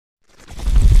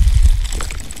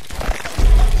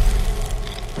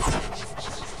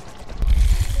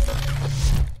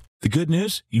good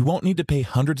news? You won't need to pay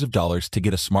hundreds of dollars to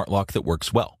get a smart lock that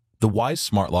works well. The Wyze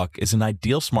Smart Lock is an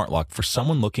ideal smart lock for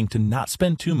someone looking to not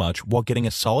spend too much while getting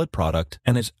a solid product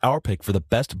and is our pick for the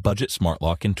best budget smart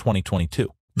lock in 2022.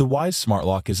 The Wyze Smart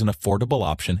Lock is an affordable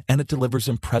option and it delivers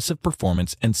impressive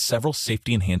performance and several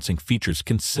safety-enhancing features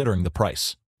considering the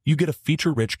price. You get a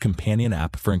feature-rich companion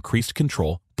app for increased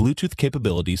control, Bluetooth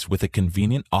capabilities with a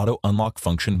convenient auto unlock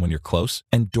function when you're close,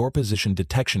 and door position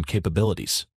detection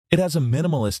capabilities. It has a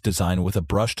minimalist design with a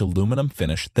brushed aluminum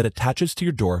finish that attaches to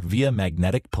your door via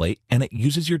magnetic plate, and it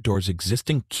uses your door's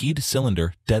existing keyed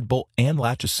cylinder, deadbolt, and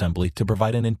latch assembly to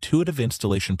provide an intuitive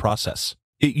installation process.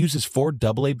 It uses 4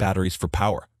 AA batteries for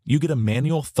power. You get a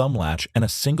manual thumb latch and a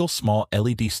single small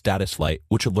LED status light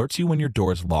which alerts you when your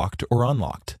door is locked or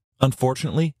unlocked.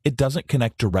 Unfortunately, it doesn't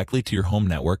connect directly to your home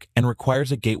network and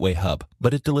requires a gateway hub,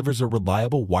 but it delivers a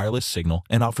reliable wireless signal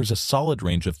and offers a solid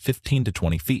range of 15 to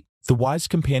 20 feet. The Wyze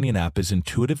Companion app is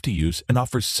intuitive to use and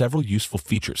offers several useful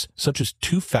features, such as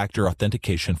 2-factor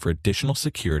authentication for additional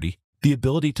security, the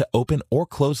ability to open or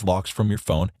close locks from your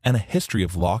phone, and a history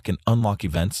of lock and unlock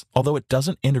events, although it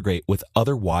doesn't integrate with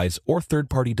other Wyze or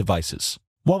third-party devices.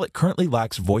 While it currently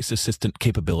lacks voice assistant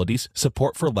capabilities,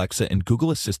 support for Alexa and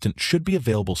Google Assistant should be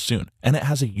available soon, and it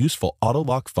has a useful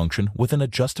auto-lock function with an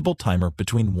adjustable timer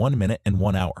between 1 minute and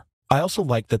 1 hour. I also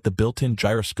like that the built-in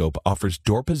gyroscope offers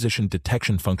door position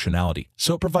detection functionality,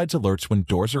 so it provides alerts when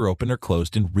doors are open or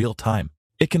closed in real time.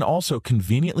 It can also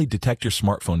conveniently detect your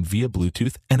smartphone via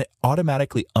Bluetooth, and it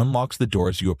automatically unlocks the door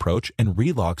as you approach and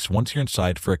relocks once you're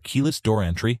inside for a keyless door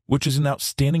entry, which is an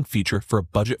outstanding feature for a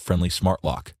budget-friendly smart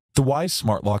lock. The Wyze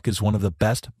Smart Lock is one of the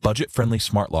best budget-friendly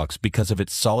smart locks because of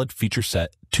its solid feature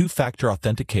set, 2-factor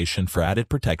authentication for added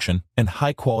protection, and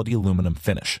high-quality aluminum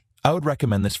finish. I would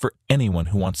recommend this for anyone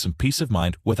who wants some peace of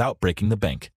mind without breaking the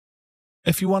bank.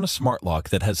 If you want a smart lock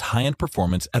that has high-end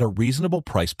performance at a reasonable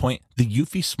price point, the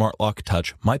Eufy Smart Lock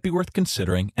Touch might be worth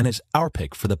considering and is our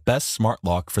pick for the best smart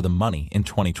lock for the money in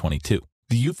 2022.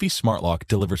 The Eufy Smart Lock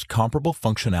delivers comparable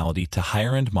functionality to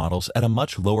higher-end models at a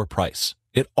much lower price.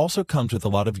 It also comes with a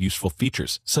lot of useful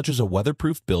features, such as a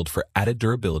weatherproof build for added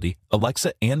durability,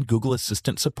 Alexa and Google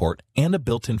Assistant support, and a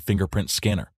built-in fingerprint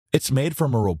scanner. It's made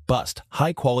from a robust,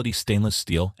 high-quality stainless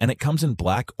steel, and it comes in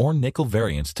black or nickel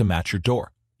variants to match your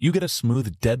door. You get a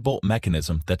smooth deadbolt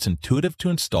mechanism that's intuitive to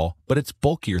install, but it's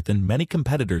bulkier than many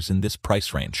competitors in this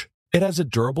price range. It has a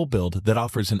durable build that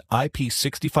offers an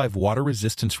IP65 water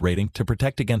resistance rating to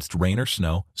protect against rain or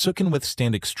snow, so it can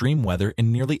withstand extreme weather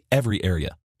in nearly every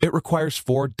area. It requires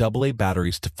 4 AA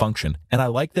batteries to function, and I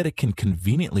like that it can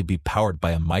conveniently be powered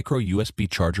by a micro USB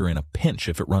charger in a pinch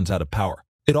if it runs out of power.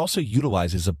 It also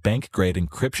utilizes a bank-grade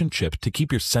encryption chip to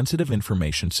keep your sensitive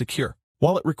information secure.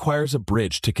 While it requires a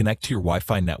bridge to connect to your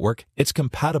Wi-Fi network, it's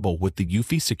compatible with the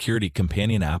Eufy Security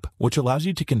Companion app, which allows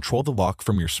you to control the lock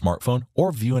from your smartphone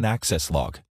or view an access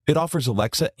log. It offers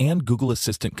Alexa and Google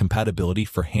Assistant compatibility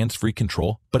for hands-free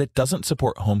control, but it doesn't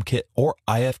support HomeKit or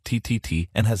IFTTT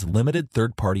and has limited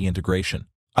third-party integration.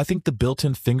 I think the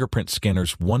built-in fingerprint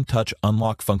scanner's one-touch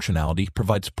unlock functionality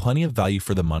provides plenty of value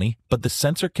for the money, but the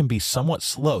sensor can be somewhat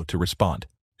slow to respond.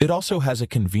 It also has a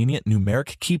convenient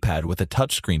numeric keypad with a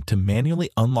touchscreen to manually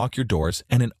unlock your doors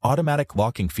and an automatic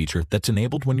locking feature that's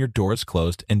enabled when your door is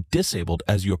closed and disabled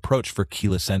as you approach for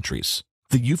keyless entries.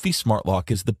 The Eufy Smart Lock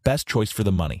is the best choice for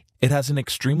the money. It has an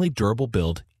extremely durable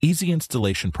build, easy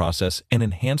installation process, and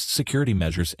enhanced security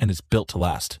measures and is built to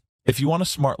last. If you want a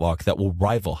smart lock that will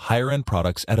rival higher-end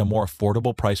products at a more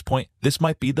affordable price point, this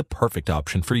might be the perfect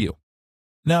option for you.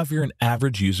 Now, if you're an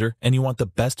average user and you want the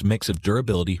best mix of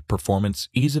durability, performance,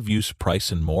 ease of use,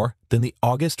 price, and more, then the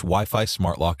August Wi-Fi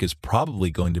Smart Lock is probably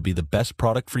going to be the best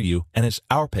product for you and is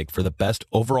our pick for the best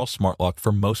overall smart lock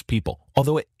for most people,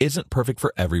 although it isn't perfect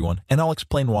for everyone, and I'll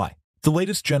explain why. The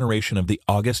latest generation of the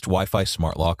August Wi-Fi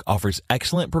Smart Lock offers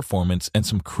excellent performance and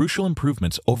some crucial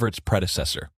improvements over its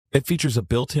predecessor. It features a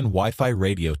built-in Wi-Fi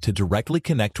radio to directly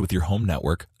connect with your home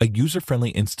network, a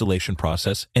user-friendly installation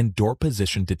process, and door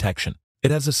position detection.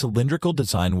 It has a cylindrical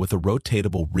design with a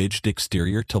rotatable ridged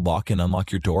exterior to lock and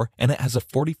unlock your door, and it has a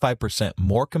 45%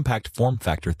 more compact form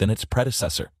factor than its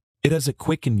predecessor. It has a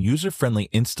quick and user-friendly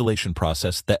installation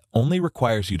process that only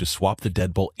requires you to swap the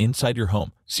deadbolt inside your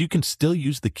home, so you can still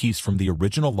use the keys from the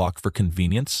original lock for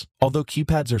convenience, although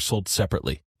keypads are sold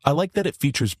separately. I like that it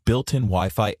features built-in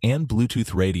Wi-Fi and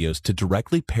Bluetooth radios to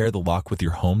directly pair the lock with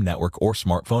your home network or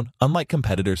smartphone, unlike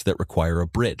competitors that require a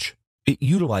bridge. It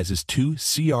utilizes 2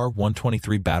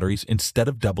 CR123 batteries instead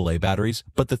of AA batteries,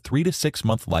 but the 3 to 6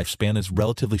 month lifespan is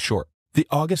relatively short. The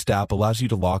August app allows you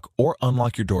to lock or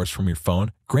unlock your doors from your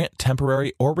phone, grant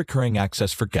temporary or recurring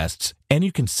access for guests, and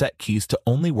you can set keys to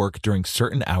only work during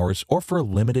certain hours or for a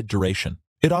limited duration.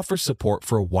 It offers support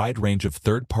for a wide range of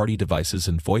third-party devices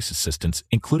and voice assistants,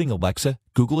 including Alexa,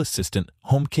 Google Assistant,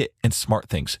 HomeKit, and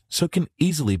SmartThings, so it can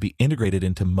easily be integrated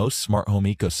into most smart home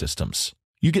ecosystems.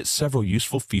 You get several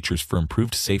useful features for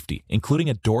improved safety, including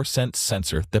a door sense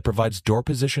sensor that provides door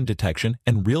position detection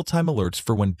and real-time alerts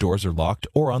for when doors are locked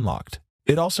or unlocked.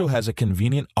 It also has a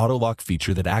convenient auto-lock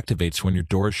feature that activates when your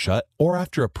door is shut or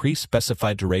after a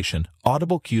pre-specified duration,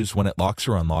 audible cues when it locks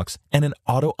or unlocks, and an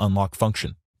auto-unlock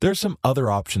function. There are some other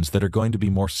options that are going to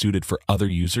be more suited for other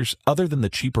users other than the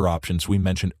cheaper options we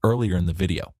mentioned earlier in the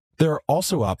video. There are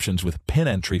also options with PIN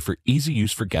entry for easy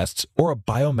use for guests or a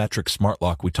biometric smart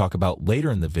lock we talk about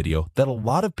later in the video that a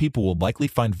lot of people will likely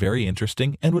find very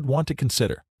interesting and would want to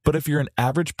consider. But if you're an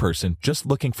average person just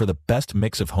looking for the best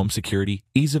mix of home security,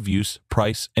 ease of use,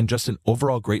 price, and just an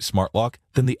overall great smart lock,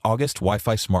 then the August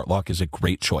Wi-Fi smart lock is a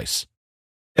great choice.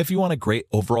 If you want a great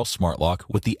overall smart lock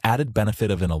with the added benefit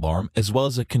of an alarm as well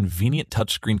as a convenient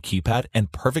touchscreen keypad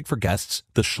and perfect for guests,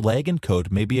 the Schlage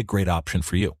Encode may be a great option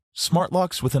for you. Smart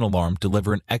locks with an alarm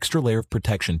deliver an extra layer of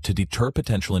protection to deter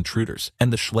potential intruders,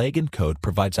 and the Schlage Encode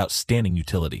provides outstanding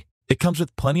utility. It comes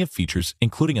with plenty of features,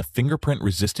 including a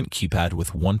fingerprint-resistant keypad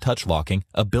with one-touch locking,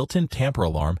 a built-in tamper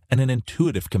alarm, and an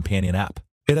intuitive companion app.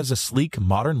 It has a sleek,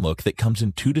 modern look that comes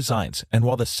in two designs, and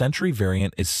while the Century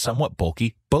variant is somewhat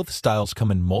bulky, both styles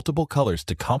come in multiple colors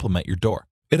to complement your door.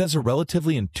 It has a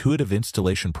relatively intuitive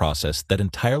installation process that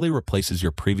entirely replaces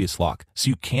your previous lock, so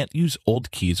you can't use old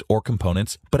keys or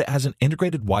components, but it has an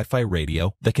integrated Wi-Fi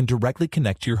radio that can directly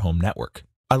connect to your home network.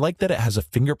 I like that it has a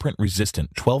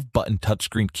fingerprint-resistant 12-button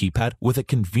touchscreen keypad with a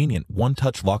convenient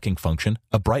one-touch locking function,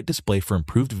 a bright display for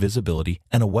improved visibility,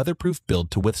 and a weatherproof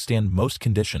build to withstand most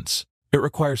conditions. It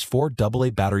requires 4 AA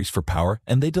batteries for power,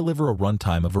 and they deliver a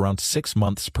runtime of around 6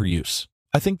 months per use.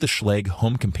 I think the Schlage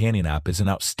Home Companion app is an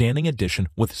outstanding addition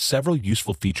with several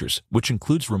useful features, which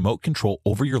includes remote control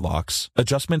over your locks,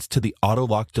 adjustments to the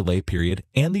auto-lock delay period,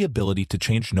 and the ability to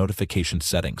change notification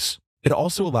settings. It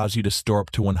also allows you to store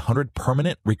up to 100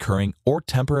 permanent, recurring, or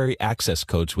temporary access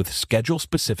codes with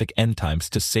schedule-specific end times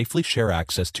to safely share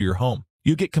access to your home.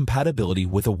 You get compatibility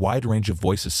with a wide range of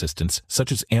voice assistants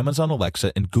such as Amazon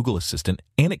Alexa and Google Assistant,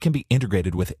 and it can be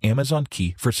integrated with Amazon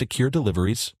Key for secure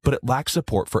deliveries, but it lacks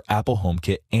support for Apple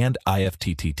HomeKit and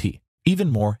IFTTT. Even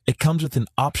more, it comes with an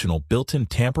optional built-in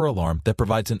tamper alarm that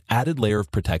provides an added layer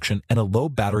of protection and a low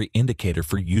battery indicator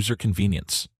for user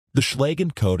convenience. The Schlage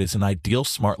Encode is an ideal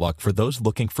smart lock for those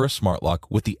looking for a smart lock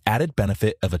with the added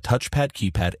benefit of a touchpad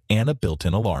keypad and a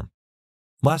built-in alarm.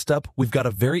 Last up, we've got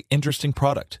a very interesting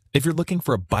product. If you're looking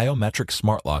for a biometric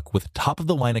smart lock with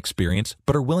top-of-the-line experience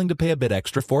but are willing to pay a bit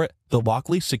extra for it, the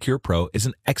Lockly Secure Pro is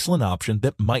an excellent option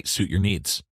that might suit your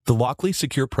needs. The Lockly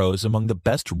Secure Pro is among the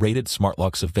best-rated smart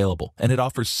locks available, and it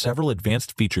offers several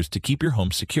advanced features to keep your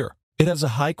home secure. It has a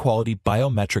high-quality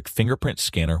biometric fingerprint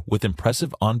scanner with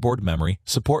impressive onboard memory,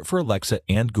 support for Alexa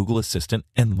and Google Assistant,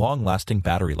 and long-lasting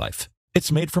battery life.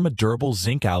 It's made from a durable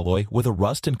zinc alloy with a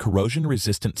rust and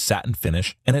corrosion-resistant satin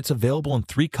finish, and it's available in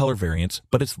 3 color variants,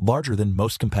 but it's larger than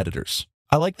most competitors.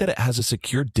 I like that it has a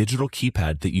secure digital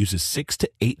keypad that uses 6 to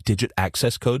 8-digit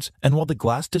access codes, and while the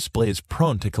glass display is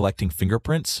prone to collecting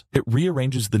fingerprints, it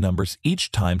rearranges the numbers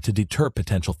each time to deter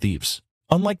potential thieves.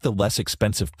 Unlike the less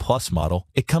expensive Plus model,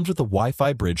 it comes with a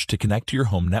Wi-Fi bridge to connect to your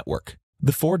home network.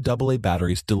 The 4 AA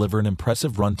batteries deliver an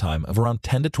impressive runtime of around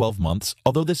 10 to 12 months,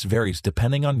 although this varies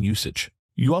depending on usage.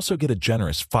 You also get a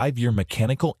generous 5-year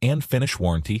mechanical and finish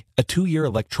warranty, a 2-year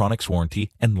electronics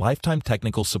warranty, and lifetime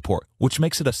technical support, which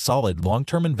makes it a solid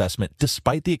long-term investment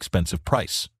despite the expensive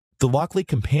price. The Lockly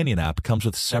Companion app comes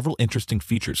with several interesting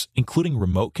features, including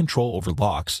remote control over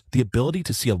locks, the ability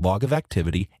to see a log of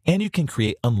activity, and you can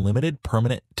create unlimited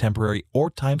permanent, temporary, or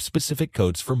time-specific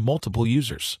codes for multiple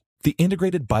users. The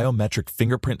integrated biometric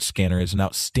fingerprint scanner is an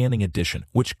outstanding addition,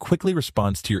 which quickly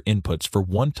responds to your inputs for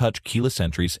one-touch keyless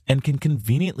entries and can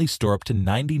conveniently store up to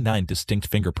 99 distinct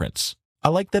fingerprints. I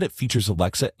like that it features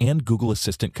Alexa and Google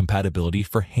Assistant compatibility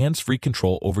for hands-free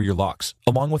control over your locks,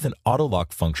 along with an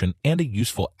auto-lock function and a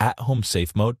useful at-home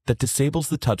safe mode that disables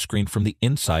the touchscreen from the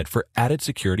inside for added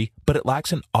security, but it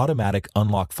lacks an automatic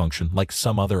unlock function like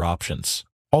some other options.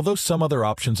 Although some other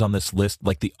options on this list,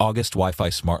 like the August Wi-Fi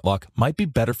Smart Lock, might be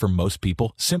better for most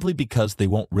people simply because they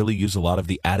won't really use a lot of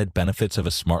the added benefits of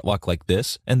a smart lock like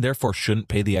this, and therefore shouldn't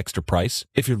pay the extra price,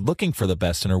 if you're looking for the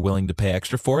best and are willing to pay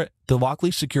extra for it, the Lockly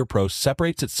Secure Pro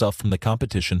separates itself from the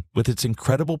competition with its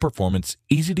incredible performance,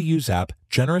 easy-to-use app,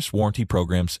 generous warranty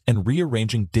programs, and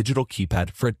rearranging digital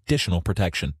keypad for additional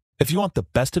protection. If you want the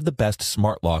best of the best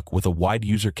smart lock with a wide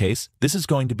user case, this is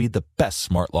going to be the best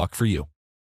smart lock for you.